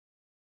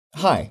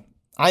Hi,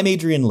 I'm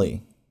Adrian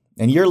Lee,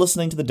 and you're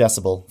listening to The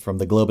Decibel from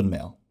the Globe and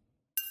Mail.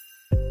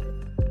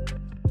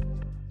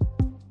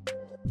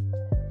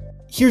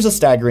 Here's a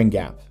staggering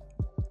gap.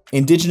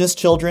 Indigenous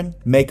children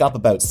make up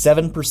about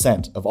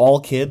 7% of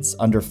all kids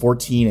under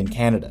 14 in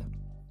Canada,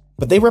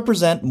 but they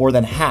represent more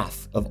than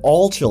half of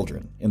all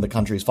children in the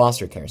country's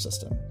foster care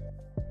system.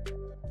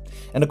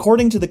 And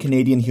according to the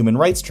Canadian Human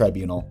Rights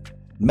Tribunal,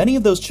 many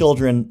of those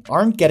children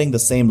aren't getting the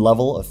same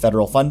level of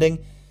federal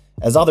funding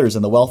as others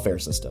in the welfare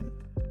system.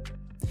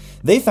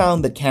 They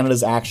found that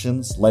Canada's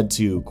actions led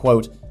to,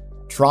 quote,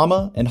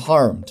 trauma and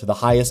harm to the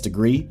highest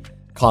degree,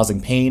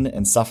 causing pain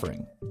and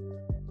suffering.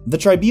 The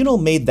tribunal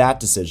made that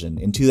decision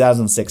in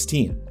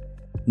 2016,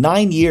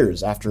 9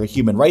 years after a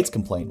human rights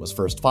complaint was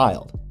first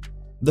filed.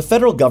 The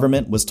federal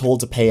government was told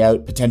to pay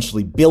out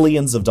potentially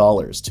billions of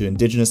dollars to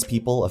Indigenous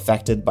people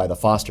affected by the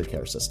foster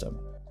care system.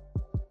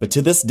 But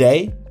to this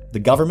day, the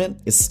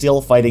government is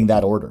still fighting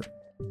that order.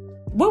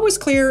 What was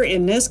clear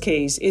in this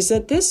case is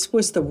that this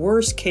was the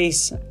worst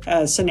case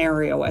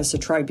scenario, as the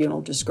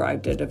tribunal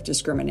described it, of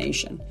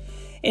discrimination.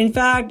 In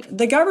fact,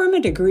 the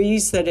government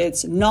agrees that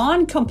its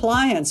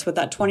non-compliance with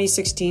that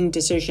 2016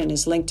 decision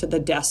is linked to the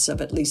deaths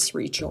of at least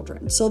 3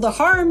 children. So the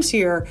harms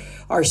here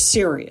are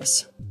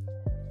serious.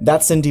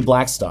 That's Cindy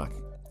Blackstock.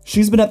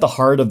 She's been at the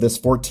heart of this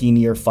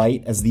 14-year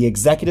fight as the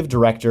executive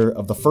director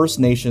of the First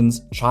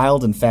Nations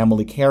Child and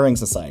Family Caring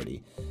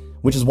Society,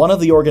 which is one of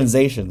the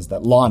organizations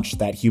that launched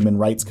that human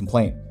rights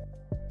complaint.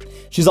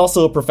 She's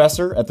also a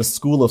professor at the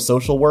School of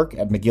Social Work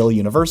at McGill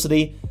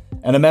University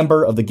and a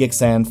member of the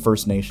Gitxsan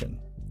First Nation.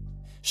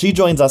 She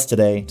joins us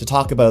today to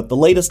talk about the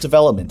latest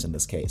development in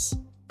this case.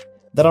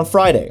 That on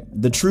Friday,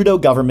 the Trudeau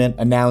government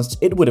announced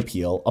it would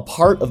appeal a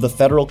part of the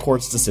federal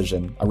court's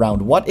decision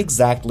around what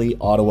exactly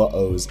Ottawa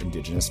owes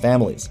Indigenous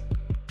families.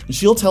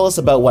 She'll tell us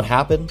about what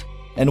happened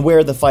and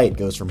where the fight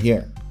goes from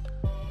here.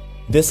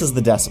 This is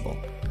The Decibel.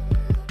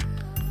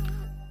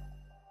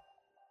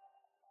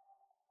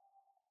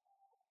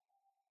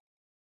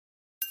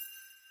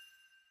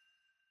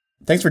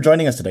 Thanks for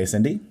joining us today,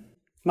 Cindy.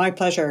 My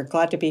pleasure.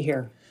 Glad to be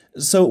here.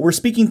 So we're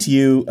speaking to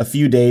you a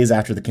few days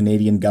after the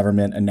Canadian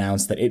government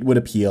announced that it would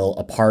appeal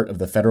a part of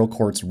the federal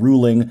court's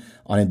ruling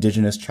on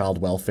Indigenous child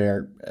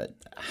welfare.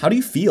 How do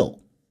you feel?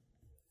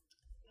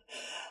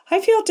 I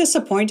feel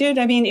disappointed.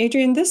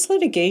 Adrian, this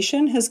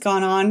litigation has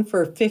gone on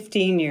for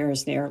 15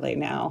 years nearly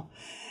now.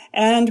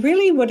 And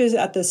really what is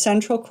at the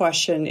central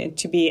question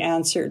to be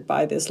answered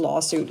by this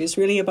lawsuit is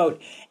really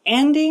about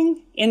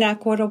ending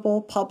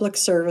inequitable public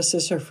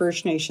services for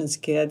First Nations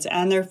kids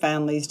and their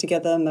families to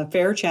give them a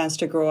fair chance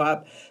to grow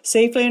up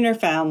safely in their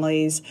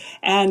families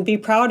and be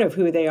proud of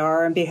who they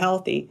are and be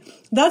healthy.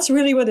 That's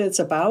really what it's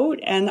about.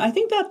 And I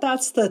think that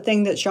that's the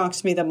thing that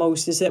shocks me the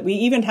most is that we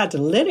even had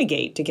to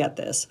litigate to get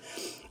this.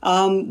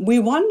 We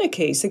won the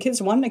case. The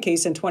kids won the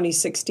case in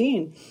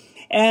 2016.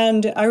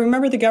 And I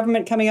remember the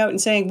government coming out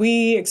and saying,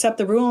 we accept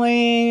the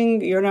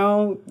ruling,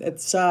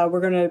 it's we're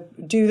going to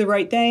do the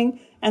right thing.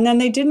 And then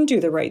they didn't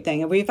do the right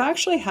thing. And we've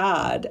actually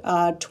had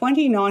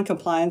 20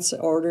 non-compliance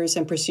orders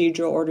and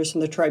procedural orders from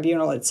the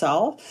tribunal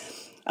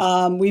itself.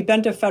 We've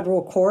been to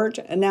federal court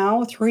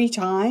now 3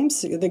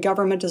 times. The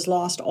government has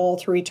lost all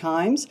 3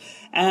 times.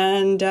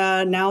 And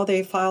now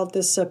they filed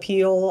this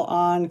appeal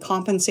on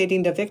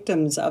compensating the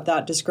victims of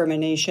that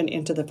discrimination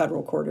into the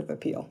Federal Court of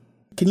Appeal.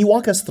 Can you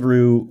walk us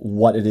through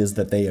what it is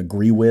that they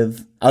agree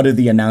with out of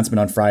the announcement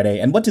on Friday,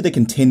 and what do they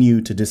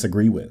continue to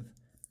disagree with?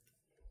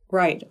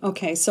 Right.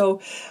 Okay.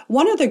 So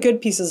one of the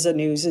good pieces of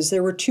news is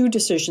there were 2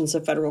 decisions the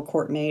federal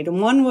court made.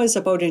 And one was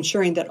about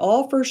ensuring that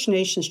all First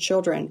Nations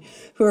children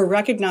who are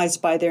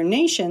recognized by their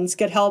nations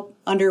get help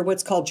under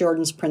what's called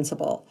Jordan's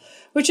Principle,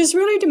 which is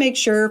really to make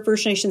sure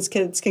First Nations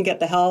kids can get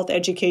the health,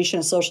 education,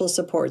 and social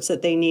supports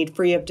that they need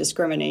free of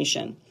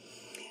discrimination.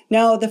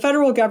 Now, the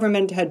federal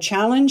government had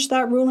challenged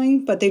that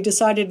ruling, but they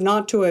decided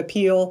not to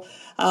appeal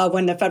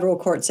when the federal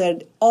court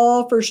said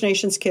all First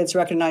Nations kids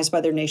recognized by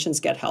their nations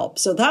get help.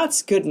 So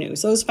that's good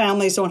news. Those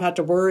families don't have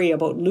to worry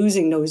about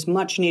losing those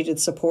much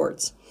needed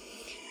supports.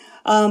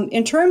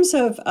 In terms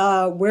of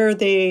where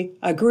they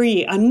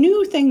agree, a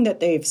new thing that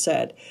they've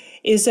said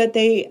is that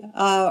they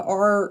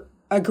are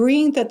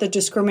agreeing that the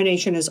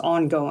discrimination is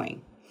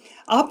ongoing.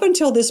 Up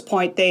until this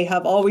point, they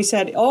have always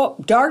said,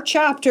 dark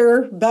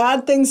chapter,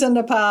 bad things in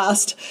the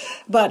past,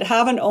 but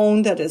haven't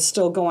owned that it's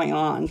still going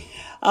on.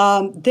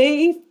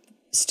 They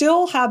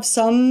still have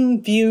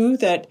some view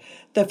that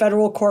the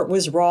federal court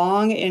was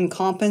wrong in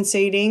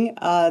compensating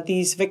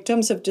these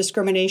victims of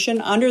discrimination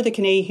under the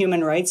Canadian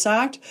Human Rights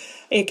Act.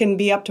 It can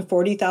be up to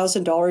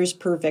 $40,000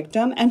 per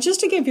victim. And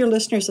just to give your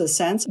listeners a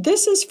sense,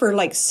 this is for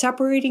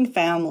separating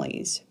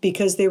families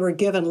because they were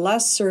given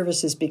less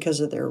services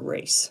because of their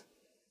race.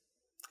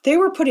 They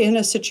were put in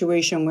a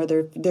situation where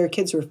their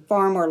kids were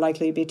far more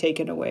likely to be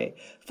taken away.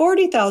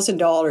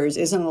 $40,000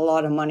 isn't a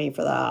lot of money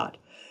for that,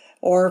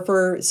 or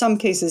for some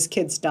cases,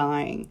 kids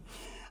dying.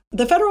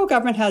 The federal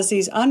government has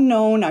these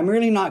unknown, I'm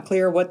really not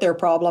clear what their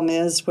problem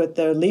is with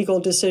the legal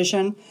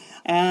decision,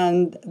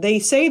 and they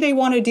say they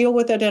want to deal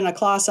with it in a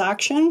class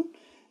action,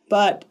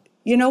 but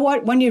you know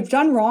what? When you've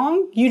done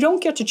wrong, you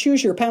don't get to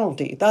choose your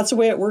penalty. That's the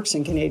way it works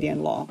in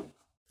Canadian law.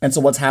 And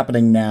so what's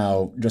happening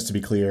now, just to be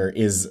clear,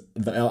 is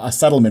a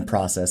settlement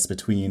process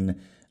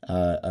between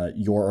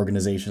your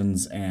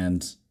organizations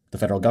and the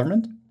federal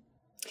government?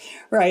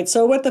 Right.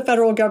 So what the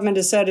federal government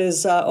has said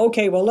is,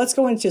 okay, well, let's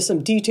go into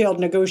some detailed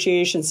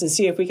negotiations and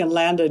see if we can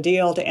land a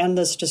deal to end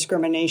this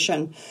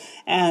discrimination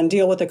and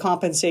deal with the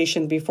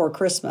compensation before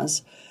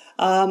Christmas.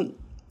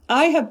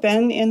 I have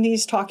been in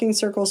these talking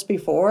circles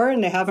before,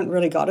 and they haven't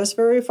really got us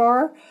very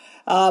far.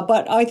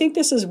 But I think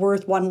this is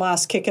worth one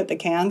last kick at the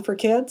can for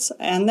kids.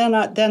 And then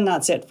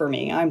that's it for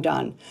me. I'm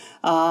done.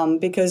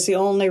 Because the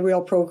only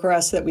real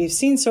progress that we've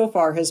seen so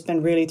far has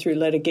been really through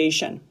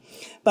litigation.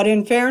 But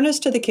in fairness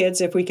to the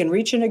kids, if we can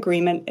reach an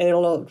agreement,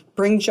 it'll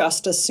bring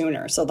justice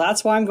sooner. So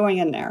that's why I'm going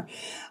in there.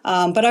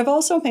 But I've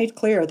also made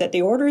clear that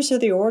the orders are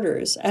the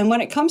orders. And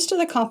when it comes to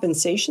the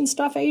compensation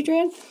stuff,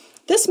 Adrian,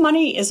 this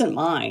money isn't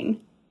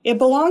mine. It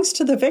belongs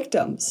to the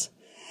victims.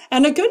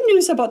 And the good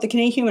news about the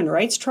Canadian Human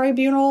Rights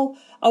Tribunal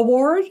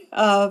award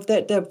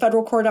that the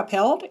federal court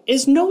upheld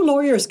is no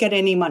lawyers get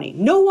any money.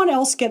 No one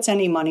else gets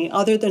any money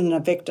other than the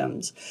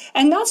victims.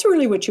 And that's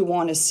really what you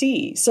want to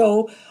see.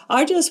 So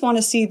I just want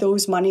to see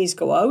those monies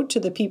go out to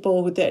the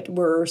people that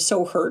were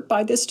so hurt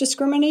by this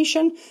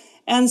discrimination,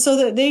 and so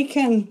that they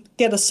can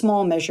get a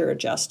small measure of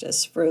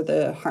justice for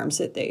the harms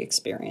that they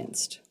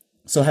experienced.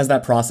 So has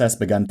that process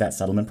begun, that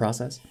settlement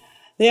process?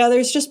 Yeah,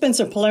 there's just been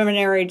some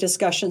preliminary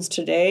discussions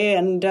today.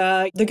 And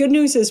the good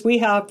news is we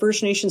have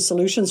First Nation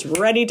solutions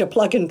ready to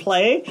plug and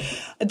play.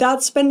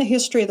 That's been the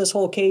history of this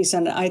whole case.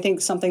 And I think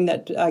something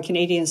that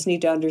Canadians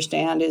need to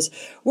understand is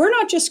we're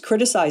not just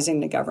criticizing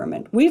the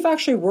government. We've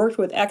actually worked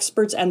with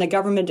experts and the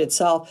government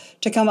itself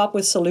to come up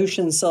with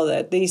solutions so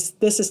that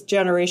this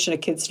generation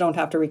of kids don't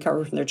have to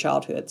recover from their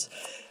childhoods.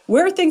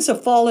 Where things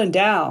have fallen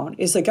down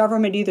is the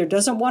government either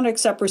doesn't want to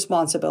accept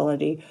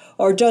responsibility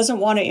or doesn't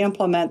want to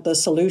implement the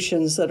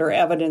solutions that are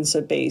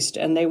evidence-based,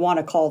 and they want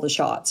to call the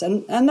shots.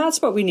 And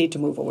that's what we need to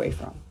move away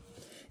from.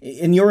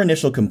 In your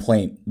initial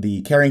complaint,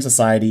 the Caring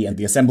Society and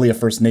the Assembly of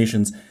First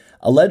Nations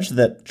alleged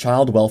that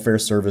child welfare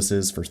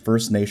services for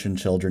First Nation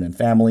children and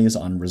families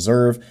on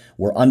reserve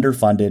were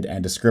underfunded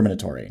and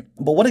discriminatory.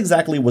 But what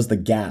exactly was the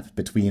gap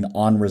between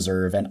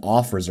on-reserve and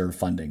off-reserve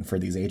funding for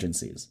these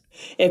agencies?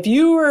 If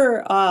you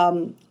were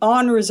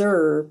on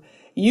reserve,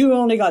 you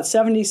only got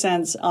 70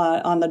 cents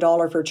on the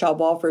dollar for child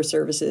welfare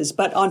services.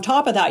 But on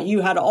top of that,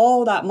 you had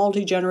all that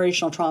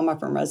multi-generational trauma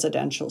from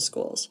residential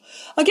schools.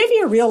 I'll give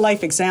you a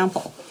real-life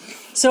example.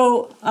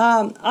 So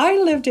I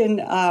lived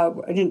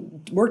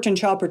worked in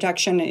child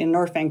protection in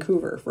North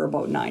Vancouver for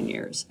about 9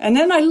 years. And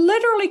then I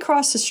literally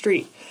crossed the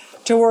street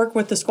to work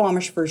with the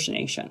Squamish First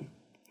Nation.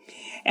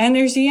 And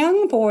there's a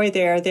young boy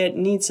there that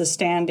needs a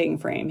standing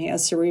frame. He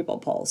has cerebral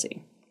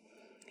palsy.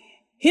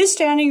 His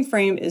standing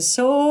frame is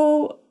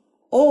so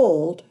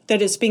old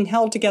that it's being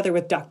held together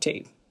with duct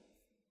tape.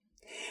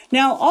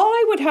 Now, all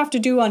I would have to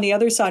do on the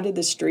other side of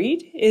the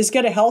street is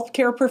get a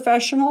healthcare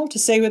professional to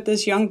say what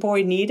this young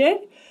boy needed,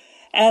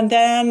 and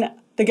then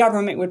the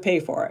government would pay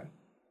for it.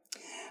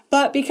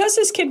 But because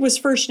this kid was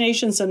First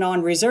Nations and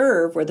on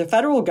reserve, where the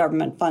federal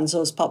government funds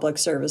those public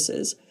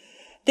services,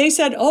 they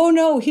said, oh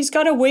no, he's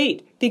got to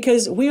wait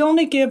because we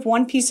only give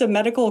one piece of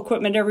medical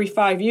equipment every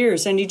 5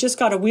 years, and he just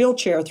got a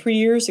wheelchair 3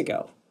 years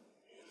ago.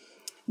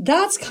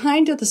 That's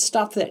kind of the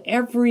stuff that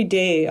every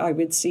day I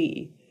would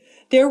see.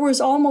 There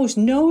was almost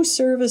no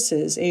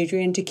services,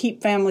 Adrian, to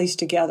keep families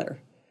together.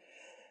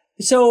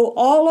 So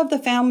all of the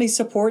family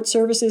support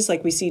services,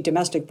 like we see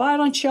domestic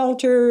violence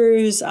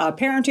shelters,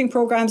 parenting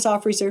programs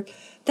off reserve,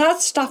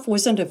 that stuff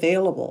wasn't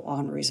available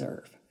on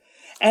reserve.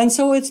 And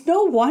so it's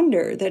no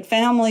wonder that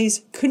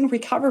families couldn't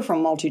recover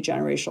from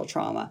multi-generational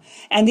trauma.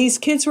 And these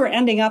kids were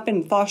ending up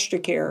in foster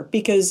care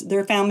because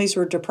their families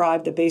were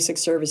deprived of basic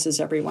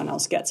services everyone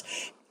else gets.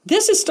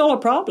 This is still a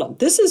problem.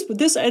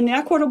 This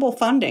inequitable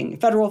funding,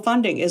 federal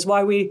funding, is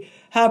why we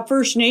have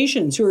First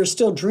Nations who are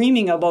still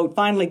dreaming about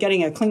finally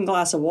getting a clean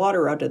glass of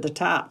water out of the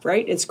tap,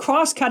 right? It's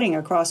cross-cutting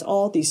across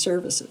all these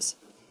services.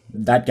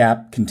 That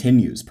gap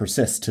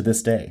persists to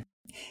this day.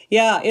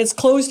 Yeah, it's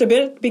closed a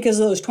bit because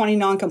of those 20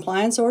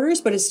 non-compliance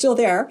orders, but it's still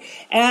there.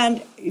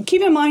 And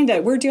keep in mind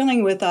that we're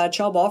dealing with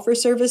child welfare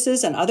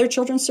services and other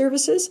children's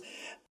services.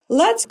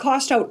 Let's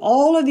cost out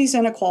all of these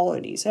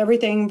inequalities,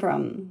 everything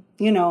from,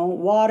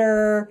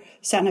 water,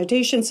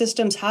 sanitation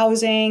systems,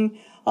 housing,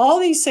 all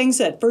these things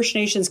that First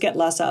Nations get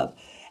less of.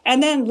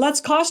 And then let's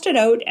cost it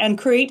out and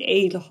create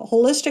a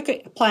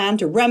holistic plan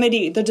to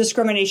remedy the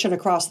discrimination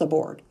across the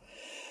board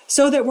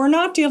so that we're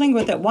not dealing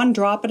with it one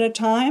drop at a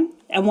time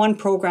and one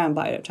program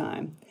by a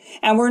time.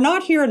 And we're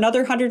not here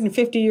another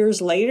 150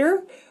 years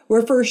later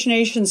where First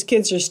Nations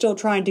kids are still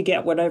trying to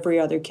get what every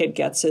other kid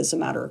gets as a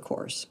matter of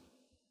course.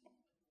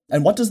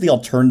 And what does the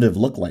alternative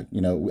look like?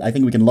 I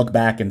think we can look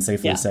back and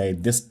safely say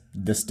this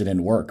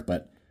didn't work,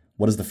 but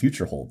What does the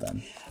future hold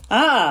then?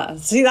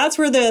 See, that's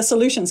where the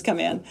solutions come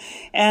in.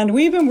 And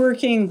we've been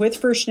working with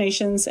First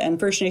Nations and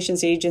First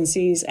Nations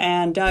agencies.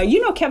 And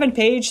Kevin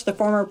Page, the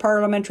former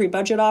parliamentary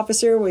budget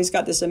officer, well, he's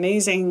got this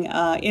amazing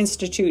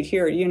institute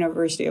here at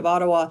University of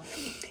Ottawa.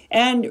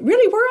 And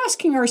really, we're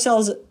asking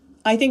ourselves,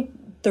 I think,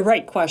 the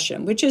right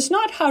question, which is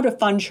not how to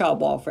fund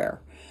child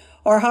welfare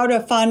or how to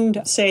fund,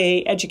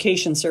 say,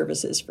 education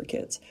services for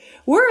kids.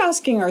 We're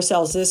asking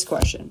ourselves this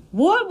question: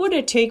 what would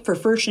it take for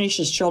First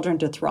Nations children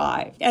to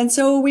thrive? And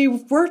so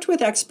we've worked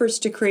with experts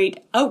to create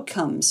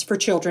outcomes for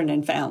children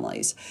and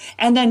families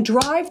and then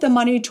drive the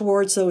money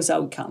towards those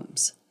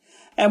outcomes.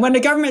 And when the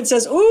government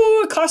says,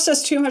 it costs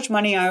us too much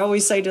money, I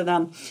always say to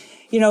them,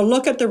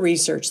 look at the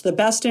research. The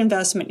best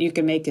investment you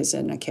can make is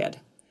in a kid.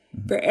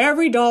 For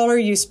every dollar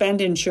you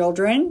spend in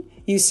children,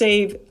 you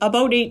save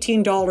about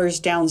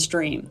 $18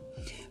 downstream.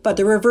 But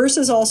the reverse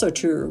is also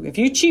true. If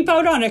you cheap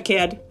out on a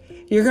kid,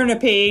 you're going to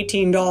pay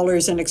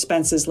 $18 in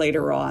expenses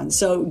later on.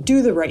 So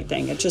do the right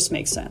thing. It just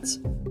makes sense.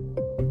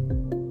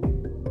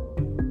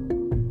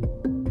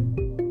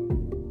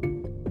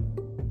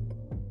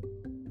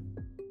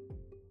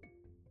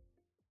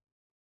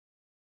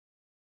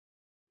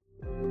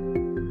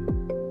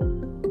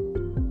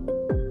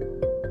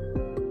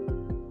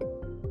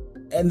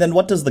 And then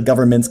what does the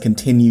government's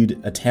continued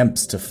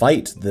attempts to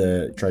fight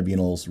the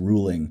tribunal's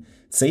ruling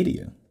say to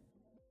you?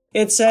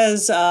 It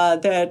says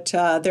that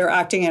they're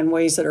acting in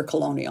ways that are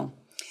colonial.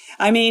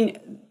 I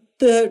mean,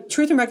 the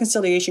Truth and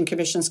Reconciliation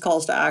Commission's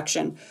calls to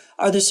action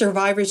are the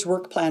survivors'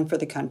 work plan for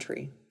the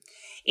country.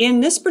 In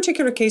this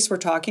particular case we're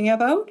talking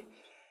about,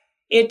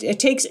 it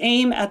takes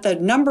aim at the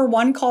number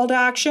one call to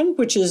action,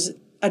 which is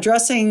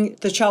addressing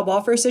the child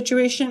welfare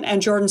situation,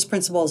 and Jordan's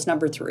principle is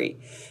number 3.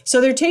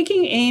 So they're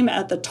taking aim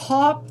at the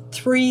top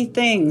 3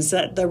 things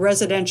that the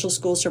residential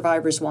school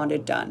survivors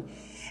wanted done.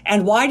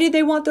 And why did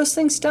they want those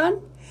things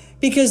done?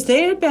 Because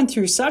they had been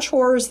through such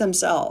horrors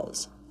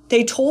themselves.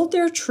 They told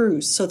their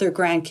truth so their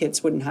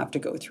grandkids wouldn't have to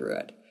go through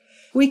it.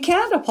 We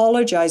can't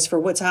apologize for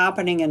what's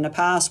happening in the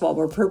past while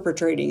we're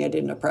perpetrating it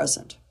in the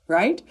present,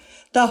 right?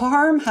 The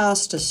harm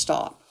has to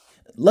stop.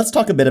 Let's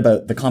talk a bit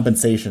about the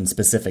compensation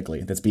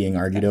specifically that's being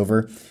argued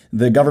over.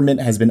 The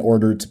government has been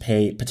ordered to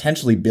pay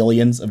potentially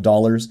billions of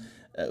dollars.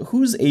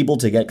 Who's able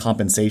to get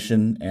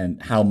compensation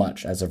and how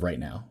much as of right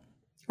now?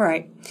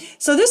 Right.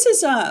 So this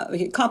is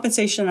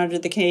compensation under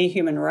the Canadian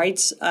Human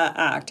Rights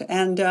Act.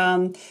 And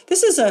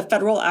this is a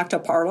federal act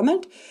of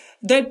parliament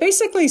that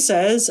basically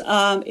says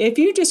if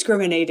you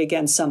discriminate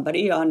against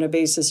somebody on the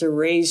basis of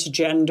race,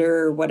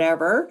 gender,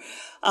 whatever,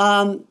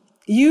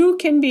 you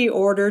can be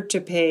ordered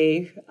to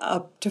pay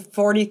up to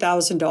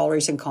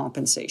 $40,000 in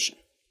compensation.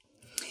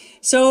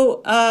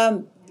 So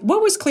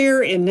what was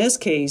clear in this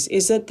case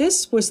is that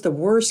this was the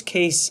worst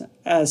case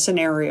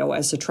scenario,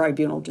 as the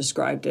tribunal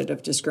described it,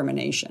 of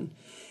discrimination.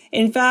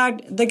 In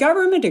fact, the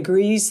government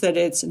agrees that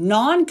its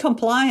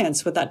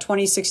non-compliance with that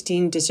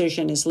 2016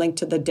 decision is linked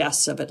to the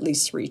deaths of at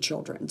least 3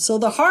 children. So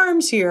the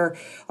harms here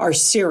are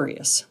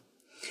serious.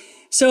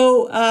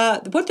 So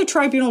what the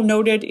tribunal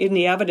noted in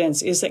the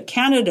evidence is that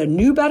Canada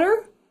knew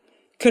better,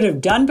 could have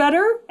done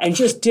better, and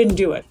just didn't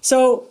do it.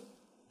 So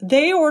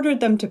they ordered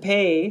them to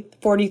pay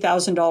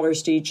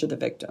 $40,000 to each of the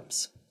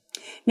victims.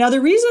 Now,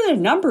 the reason the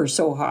number is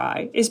so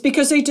high is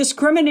because they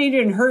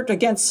discriminated and hurt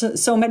against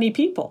so many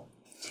people.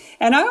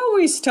 And I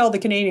always tell the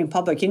Canadian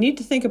public, you need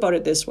to think about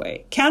it this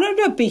way.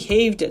 Canada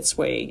behaved its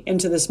way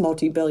into this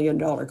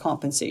multi-billion-dollar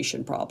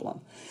compensation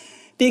problem.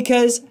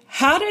 Because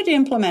had it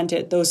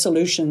implemented those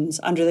solutions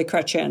under the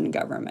Chrétien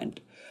government,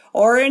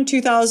 or in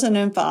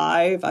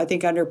 2005, I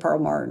think under Pearl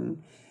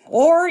Martin,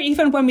 or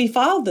even when we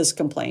filed this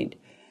complaint,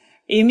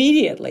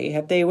 immediately,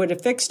 if they would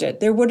have fixed it,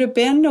 there would have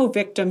been no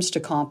victims to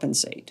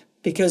compensate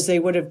because they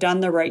would have done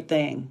the right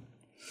thing.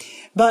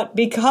 But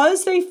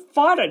because they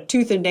fought it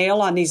tooth and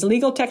nail on these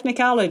legal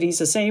technicalities,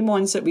 the same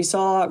ones that we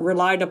saw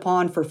relied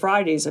upon for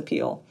Friday's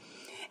appeal,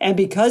 and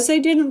because they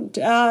didn't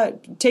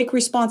take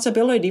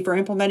responsibility for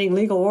implementing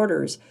legal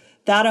orders,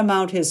 that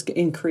amount has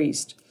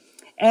increased.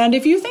 And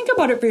if you think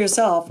about it for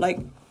yourself, like,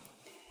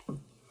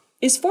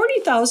 is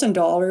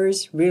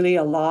 $40,000 really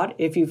a lot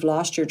if you've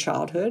lost your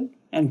childhood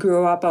and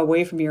grew up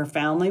away from your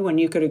family when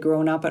you could have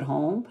grown up at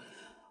home?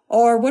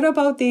 Or what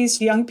about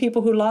these young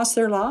people who lost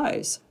their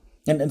lives?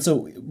 And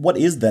so what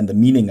is then the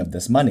meaning of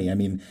this money? I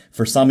mean,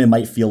 for some, it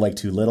might feel like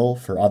too little.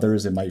 For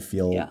others, it might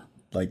feel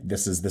like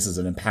this is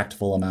an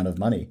impactful amount of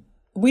money.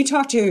 We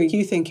talked to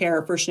Youth in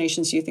Care, First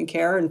Nations Youth in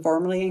Care and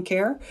formerly in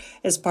Care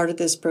as part of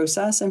this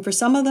process. And for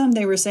some of them,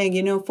 they were saying,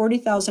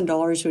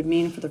 $40,000 would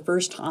mean for the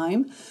first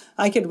time,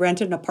 I could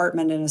rent an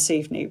apartment in a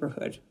safe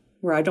neighborhood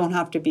where I don't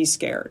have to be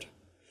scared.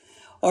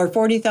 Or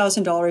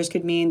 $40,000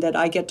 could mean that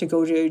I get to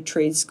go to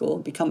trade school,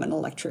 become an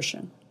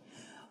electrician,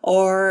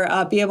 or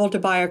be able to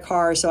buy a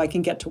car so I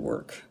can get to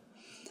work.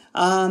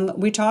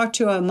 We talked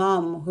to a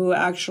mom who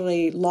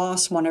actually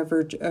lost one of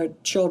her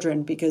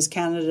children because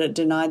Canada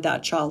denied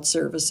that child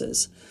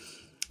services.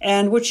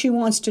 And what she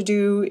wants to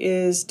do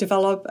is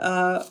develop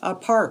a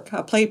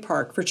play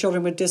park for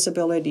children with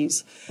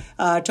disabilities,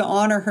 to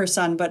honor her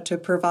son, but to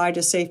provide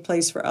a safe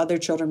place for other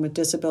children with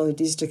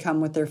disabilities to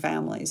come with their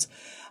families.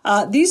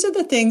 These are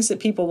the things that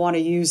people want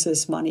to use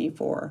this money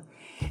for.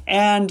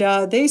 And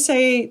they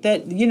say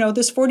that,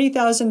 this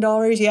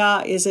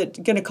 $40,000, is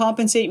it going to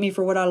compensate me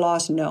for what I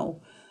lost?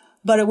 No.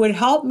 But it would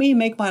help me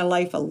make my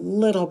life a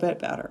little bit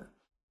better.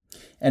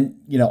 And,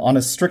 on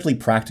a strictly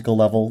practical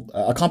level,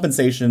 a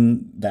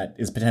compensation that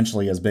is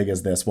potentially as big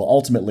as this will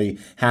ultimately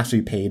have to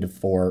be paid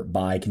for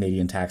by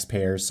Canadian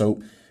taxpayers.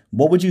 So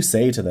what would you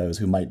say to those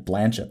who might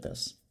blanch at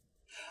this?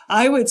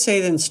 I would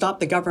say then stop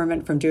the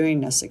government from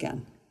doing this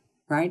again,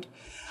 right?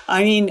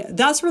 I mean,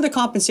 that's where the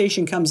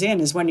compensation comes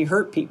in, is when you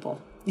hurt people,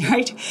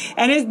 right?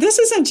 And this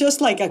isn't just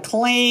like a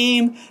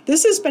claim.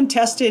 This has been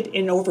tested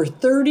in over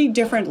 30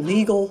 different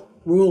legal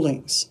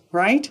rulings,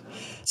 right?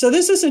 So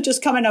this isn't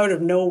just coming out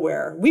of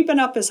nowhere. We've been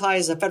up as high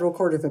as the Federal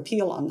Court of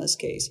Appeal on this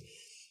case.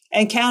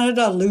 And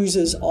Canada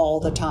loses all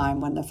the time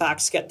when the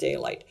facts get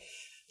daylight.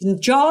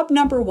 Job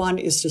number one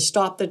is to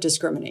stop the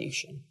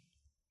discrimination.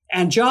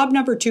 And job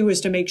number two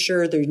is to make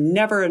sure there's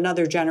never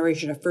another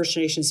generation of First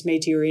Nations,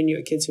 Métis, or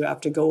Inuit kids who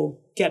have to go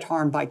get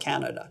harmed by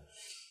Canada.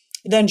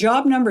 Then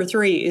job number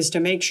three is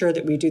to make sure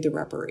that we do the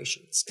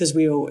reparations, because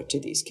we owe it to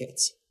these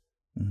kids.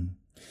 Mm-hmm.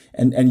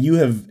 And you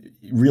have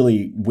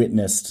really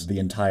witnessed the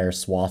entire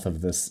swath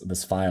of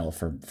this file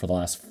for the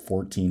last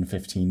 14,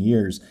 15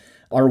 years.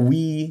 Are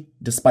we,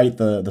 despite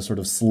the sort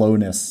of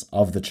slowness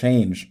of the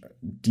change,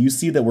 do you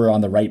see that we're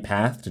on the right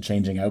path to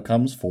changing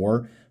outcomes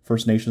for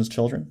First Nations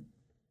children?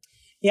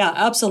 Yeah,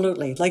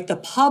 absolutely. Like, the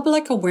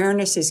public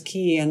awareness is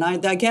key. And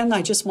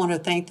I just want to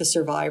thank the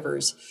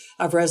survivors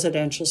of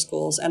residential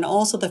schools and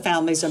also the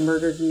families of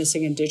murdered and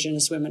missing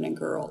Indigenous women and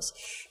girls,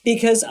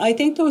 because I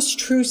think those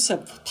truths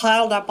have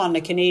piled up on the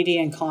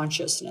Canadian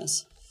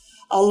consciousness,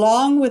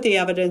 along with the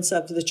evidence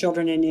of the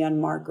children in the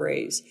unmarked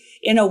graves,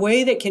 in a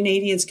way that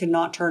Canadians could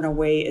not turn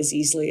away as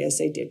easily as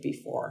they did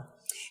before.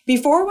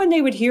 Before, when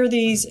they would hear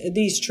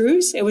these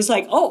truths, it was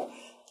like, oh,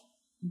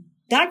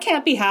 that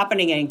can't be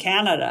happening in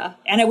Canada.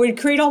 And it would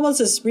create almost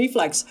this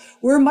reflex.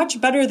 We're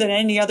much better than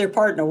any other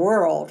part in the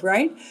world,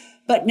 right?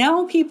 But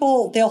now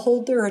they'll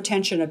hold their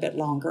attention a bit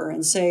longer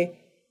and say,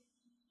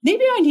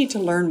 maybe I need to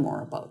learn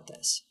more about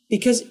this.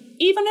 Because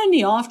even in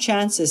the off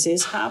chance this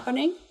is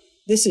happening,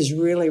 this is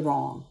really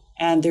wrong.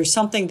 And there's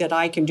something that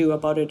I can do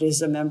about it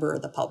as a member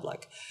of the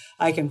public.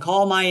 I can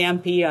call my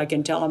MP. I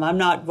can tell him, I'm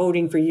not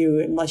voting for you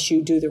unless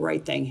you do the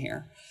right thing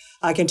here.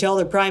 I can tell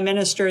the Prime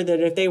Minister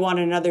that if they want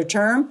another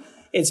term,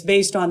 it's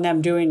based on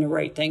them doing the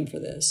right thing for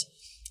this.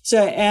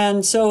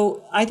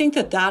 So I think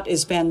that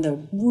has been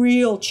the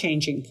real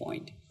changing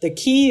point. The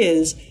key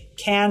is,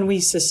 can we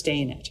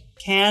sustain it?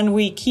 Can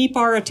we keep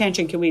our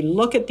attention? Can we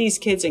look at these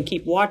kids and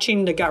keep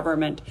watching the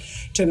government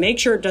to make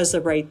sure it does the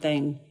right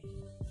thing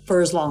for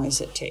as long as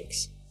it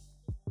takes?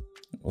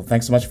 Well,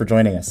 thanks so much for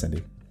joining us,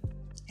 Cindy.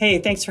 Hey,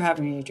 thanks for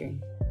having me,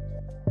 Adrian.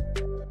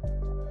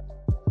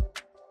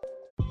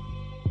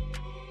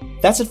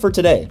 That's it for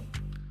today.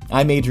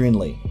 I'm Adrian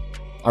Lee.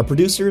 Our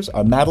producers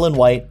are Madeline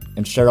White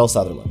and Cheryl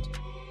Sutherland.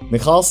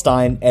 Michal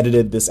Stein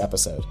edited this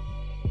episode.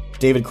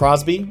 David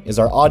Crosby is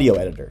our audio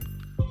editor.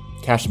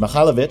 Kasia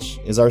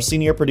Mikhailovich is our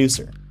senior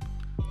producer.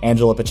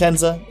 Angela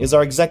Pacenza is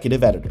our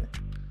executive editor.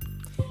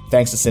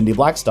 Thanks to Cindy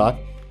Blackstock.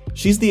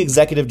 She's the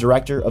executive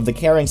director of the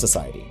Caring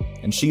Society,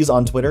 and she's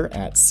on Twitter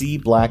at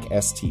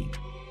CBlackST.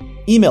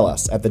 Email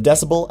us at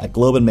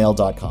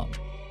thedecibel@globeandmail.com.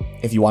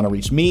 If you want to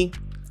reach me,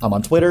 I'm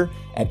on Twitter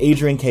at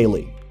Adrian K.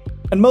 Lee.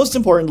 And most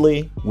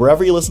importantly,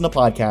 wherever you listen to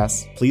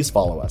podcasts, please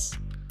follow us.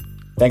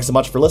 Thanks so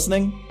much for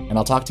listening, and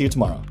I'll talk to you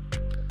tomorrow.